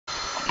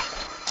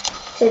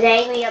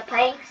Today we are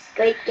playing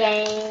Squid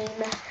Game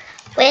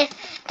with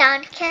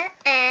Danica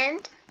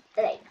and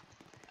Elaina.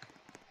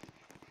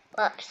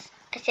 Whoops,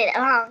 I said it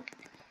wrong.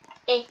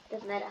 It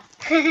doesn't matter.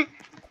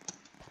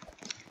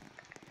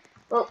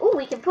 Well, ooh,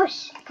 we can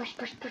push. Push.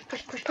 Wait,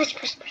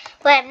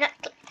 I'm not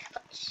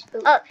push.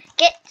 Ooh. Oh,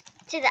 get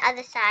to the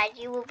other side.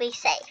 You will be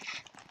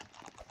safe.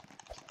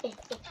 It's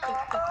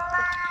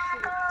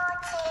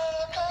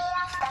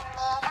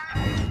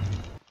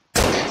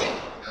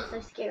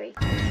so scary.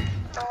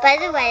 By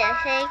the way, I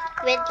think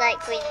with like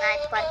green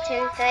lights 1,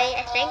 2, 3,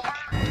 I think.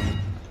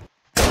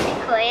 Like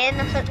Korean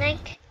or something.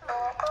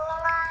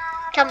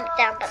 Comment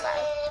down below.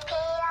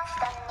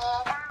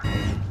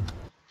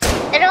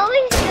 It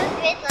always goes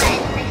green light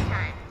at the same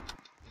time.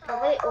 Have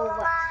we all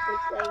watched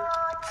Squid Game?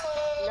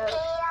 No.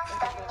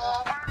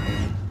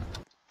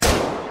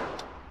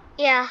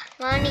 Yeah,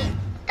 Lonnie,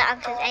 the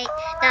answer's 8,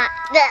 not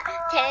the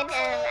 10 and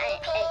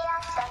 8.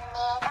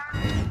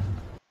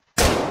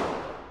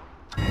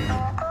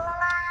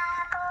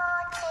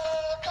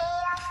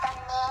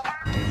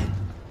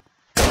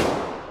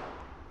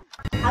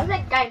 How's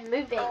that guy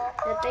moving?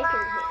 The bacon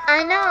here.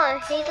 I know,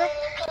 he's like,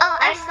 oh,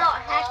 I'm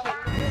not hacking.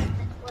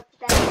 What's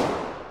that?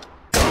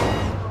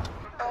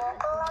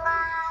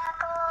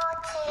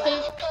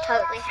 He's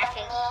totally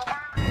hacking.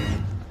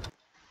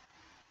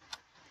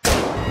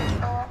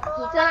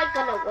 He's not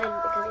gonna win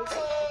because he's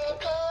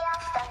like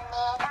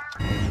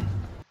hacking.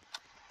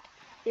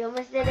 You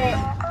almost did it.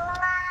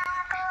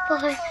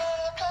 Boy.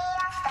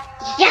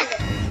 Yes!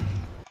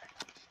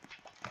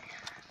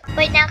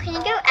 Wait, now can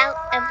you go out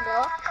and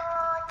walk?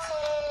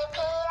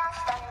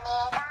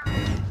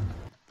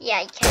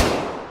 Yeah, you can.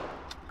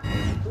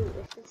 Ooh,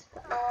 this is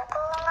fun.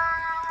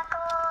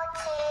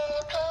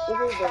 This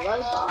is the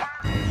robot.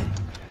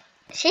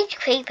 She's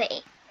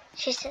creepy.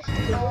 She's just... This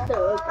is the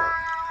robot.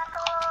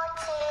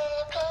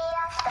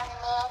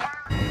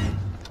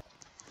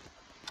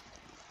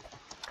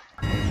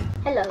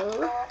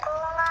 Hello.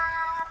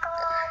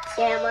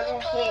 Yeah, I'm on her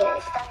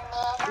head.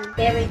 I'm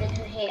buried in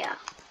her hair.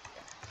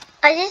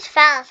 I just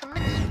fell.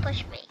 Someone just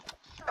pushed me.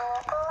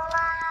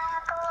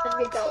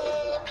 $100.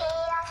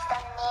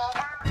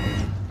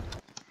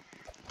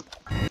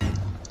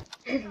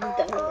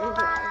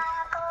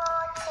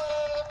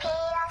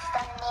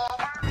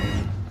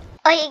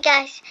 Okay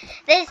guys,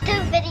 there's 2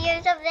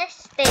 videos of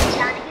this. There's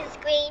Danica's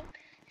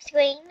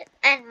screen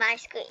and my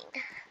screen.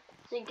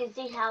 So you can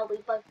see how we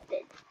both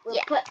did. We'll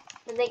Yeah. put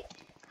the link.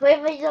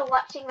 Whoever you're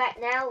watching right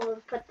now,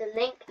 we'll put the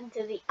link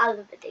into the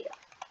other video.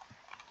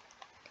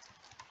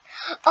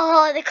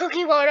 Oh, the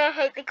cookie one. I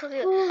hate the cookie.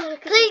 Ooh,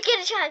 Please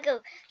get a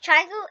triangle.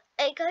 Triangle,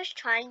 it goes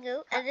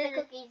triangle. cut And then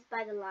the cookies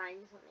by the line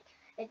or something.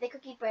 If the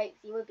cookie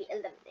breaks, you will be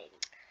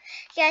eliminated.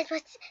 guys,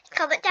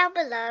 comment down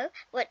below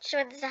which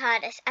one's the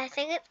hardest. I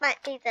think it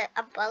might be the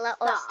umbrella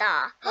or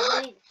star.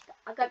 I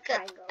got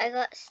triangle. I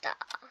got star.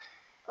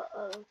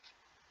 Uh-oh.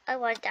 I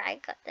wonder I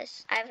got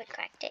this. I haven't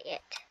cracked it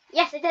yet.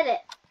 Yes, I did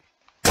it.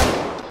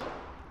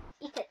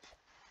 Eat it.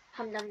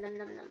 Hum num num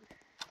num num.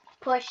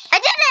 Push. I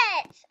did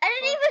it! I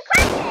didn't even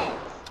crack it!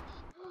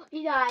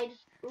 You died.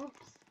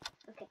 Oops.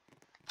 Okay.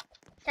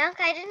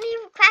 Danka, I didn't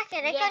even crack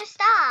it. I got a Yes.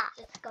 star.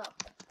 Let's go.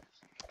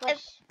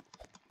 Push.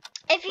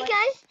 If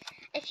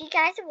you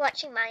guys are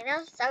watching mine, that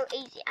was so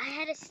easy. I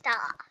had a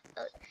star.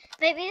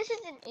 Maybe this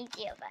is an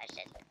easier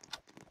version.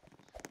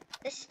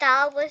 The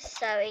star was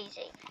so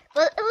easy.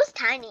 Well, it was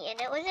tiny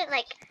and it wasn't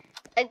like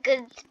a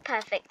good,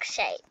 perfect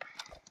shape.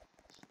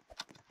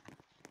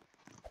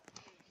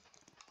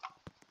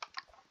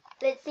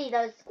 Let's see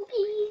those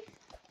cookies.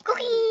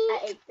 Cookies! I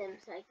ate them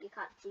so you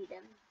can't see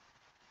them.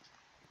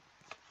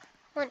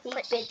 One These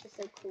push. bits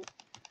are so cool.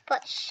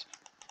 Push.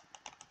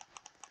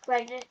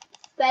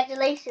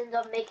 Congratulations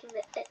on making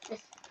the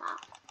star.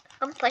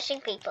 I'm pushing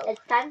people.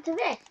 It's time to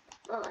rest.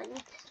 Oh, I need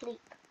to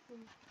sleep.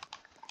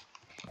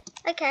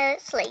 Okay,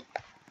 let's sleep.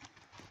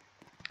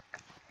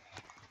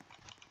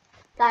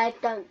 Guys,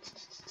 don't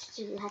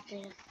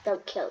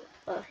kill.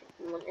 Oh,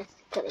 you want us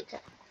to kill each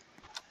other.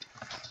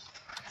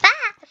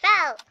 Ah! I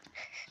fell!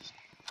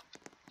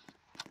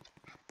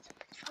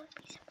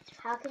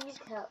 How can you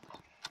kill?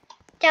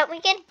 Don't we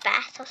get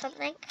bat or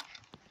something?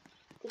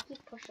 Did you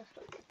push or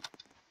something?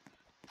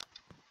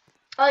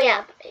 Oh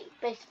yeah,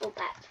 baseball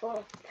bats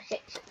for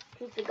protection.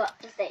 He forgot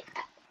to say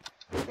that.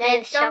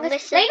 And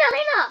strongest.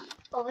 Elaina!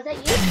 Oh, was that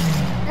you?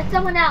 That's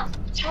someone else.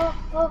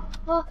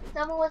 Oh,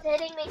 someone was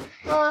hitting me.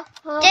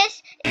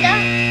 Just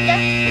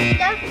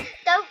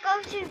don't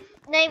go to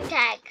name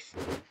tags.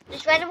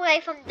 Just run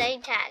away from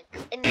name tags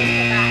and then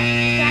survive.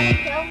 He's trying to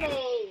kill me.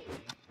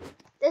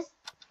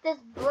 This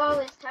bro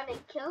is trying to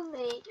kill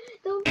me.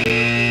 Don't kill me.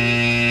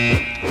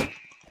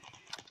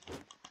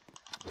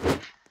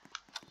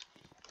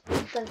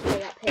 I'm gonna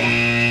stay up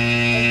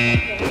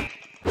here.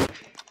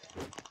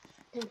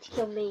 Don't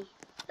kill me.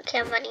 Okay,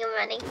 I'm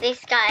running.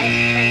 These guys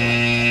are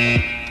trying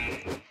to...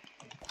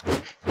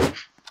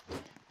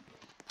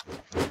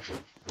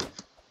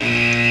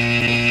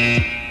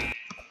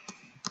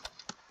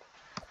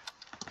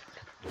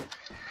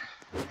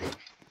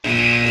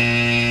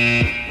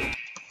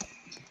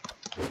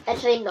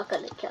 Actually, I'm not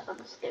gonna kill. I'm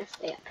just gonna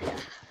stay up here.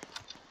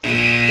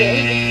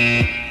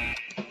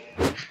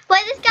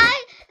 Wait, this guy,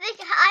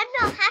 I'm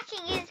not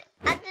hacking, is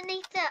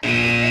underneath the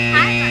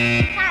timer.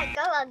 You can't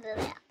go under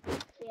there.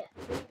 Yeah,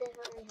 I'm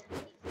definitely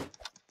hacking.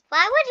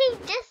 Why would he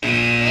just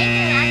say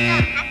I'm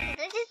not hacking?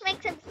 That just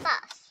makes him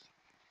sus.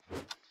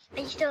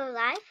 Are you still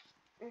alive?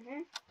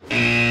 Mhm.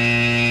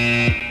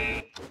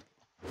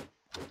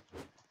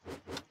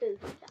 Ooh,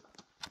 I fell.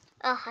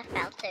 Oh, I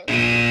fell too.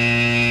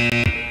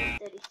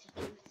 30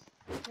 seconds.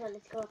 Come on,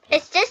 let's go up here.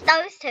 It's just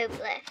those two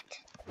left.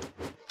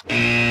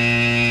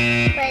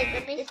 Wait,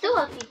 let me There's still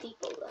a few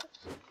people left.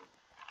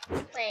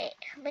 Wait,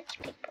 how much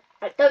people?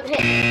 Right, don't hit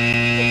me.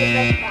 Hit the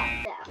red part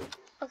down.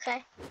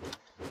 Okay.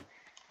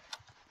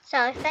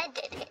 So if I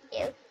did hit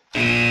you,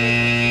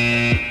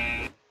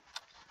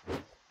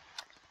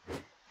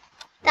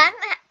 I'm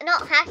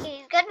not hacking.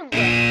 He's gonna win.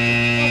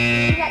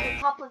 He's at the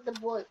top of the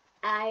board.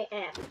 I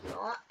am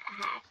not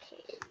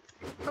hacking.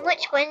 How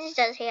much wins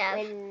does he have?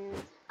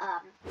 Wins,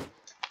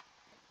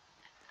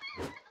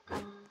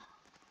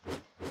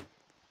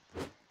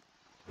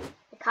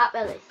 I can't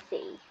really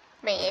see.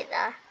 Me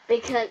either.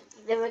 Because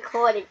the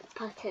recording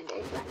button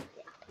is right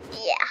there.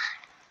 Yeah.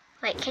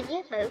 Wait, can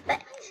you move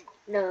it?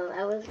 No,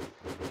 I was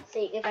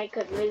seeing if I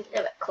could move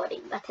the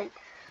recording button.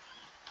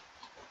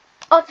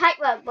 Oh,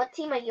 Tyra, what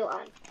team are you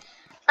on?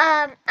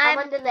 I'm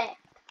on the left.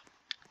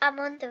 I'm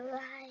on the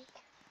right.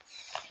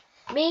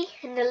 Me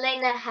and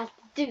Elaina have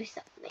to do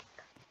something.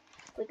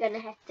 We're gonna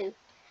have to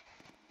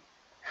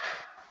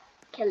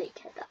kill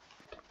each other.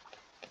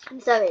 I'm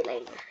sorry,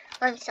 Elaina.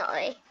 I'm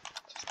sorry.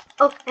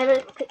 Oh,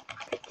 we're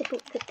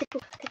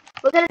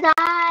gonna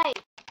die!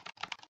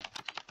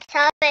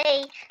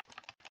 Sorry.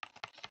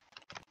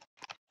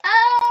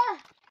 Ah!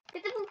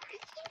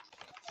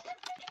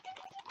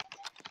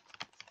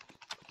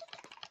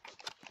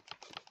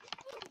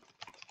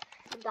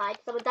 Someone died,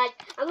 someone died.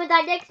 I'm gonna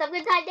die next, I'm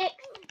gonna die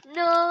next!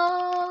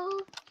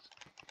 No!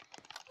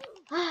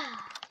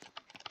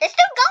 They're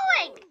still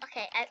going!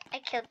 Okay, I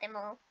killed them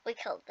all. We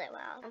killed them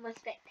all. I'm gonna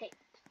spectate.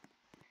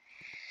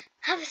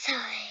 I'm sorry.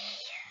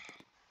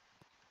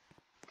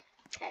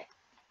 Okay.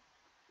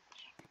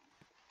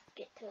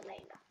 Get to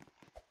Elaina.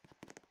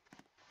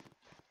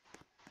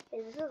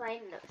 Is this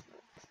Elaina? No, it's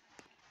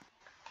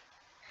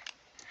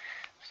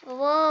not.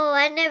 Whoa,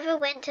 I never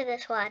went to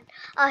this one.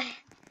 Oh.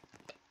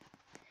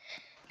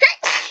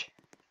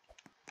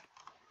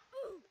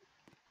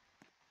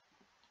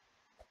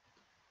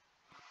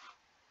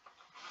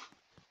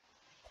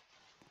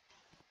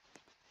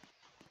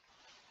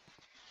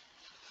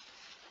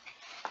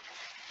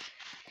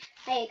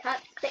 Hey, I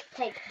can't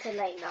spectate to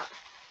Elaina.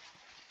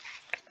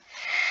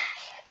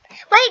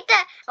 Wait,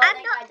 I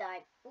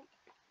died.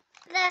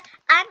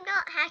 I'm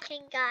not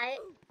hacking, guy.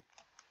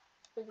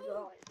 Where's he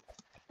going?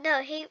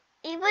 No, he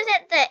was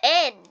at the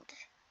end.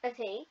 Is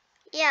he?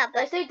 Yeah, but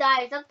Those who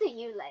die, it's up to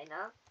you,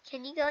 Elaina.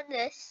 can you go on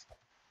this?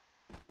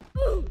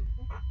 You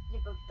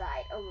both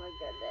died. Oh my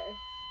goodness.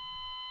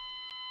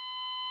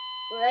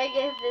 Well, I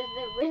guess there's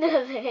no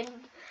winner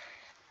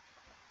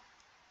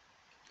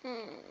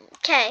then.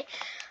 Okay.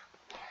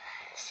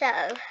 So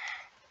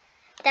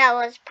that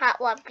was part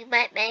 1. We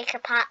might make a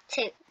part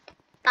 2.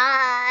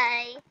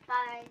 Bye.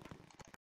 Bye.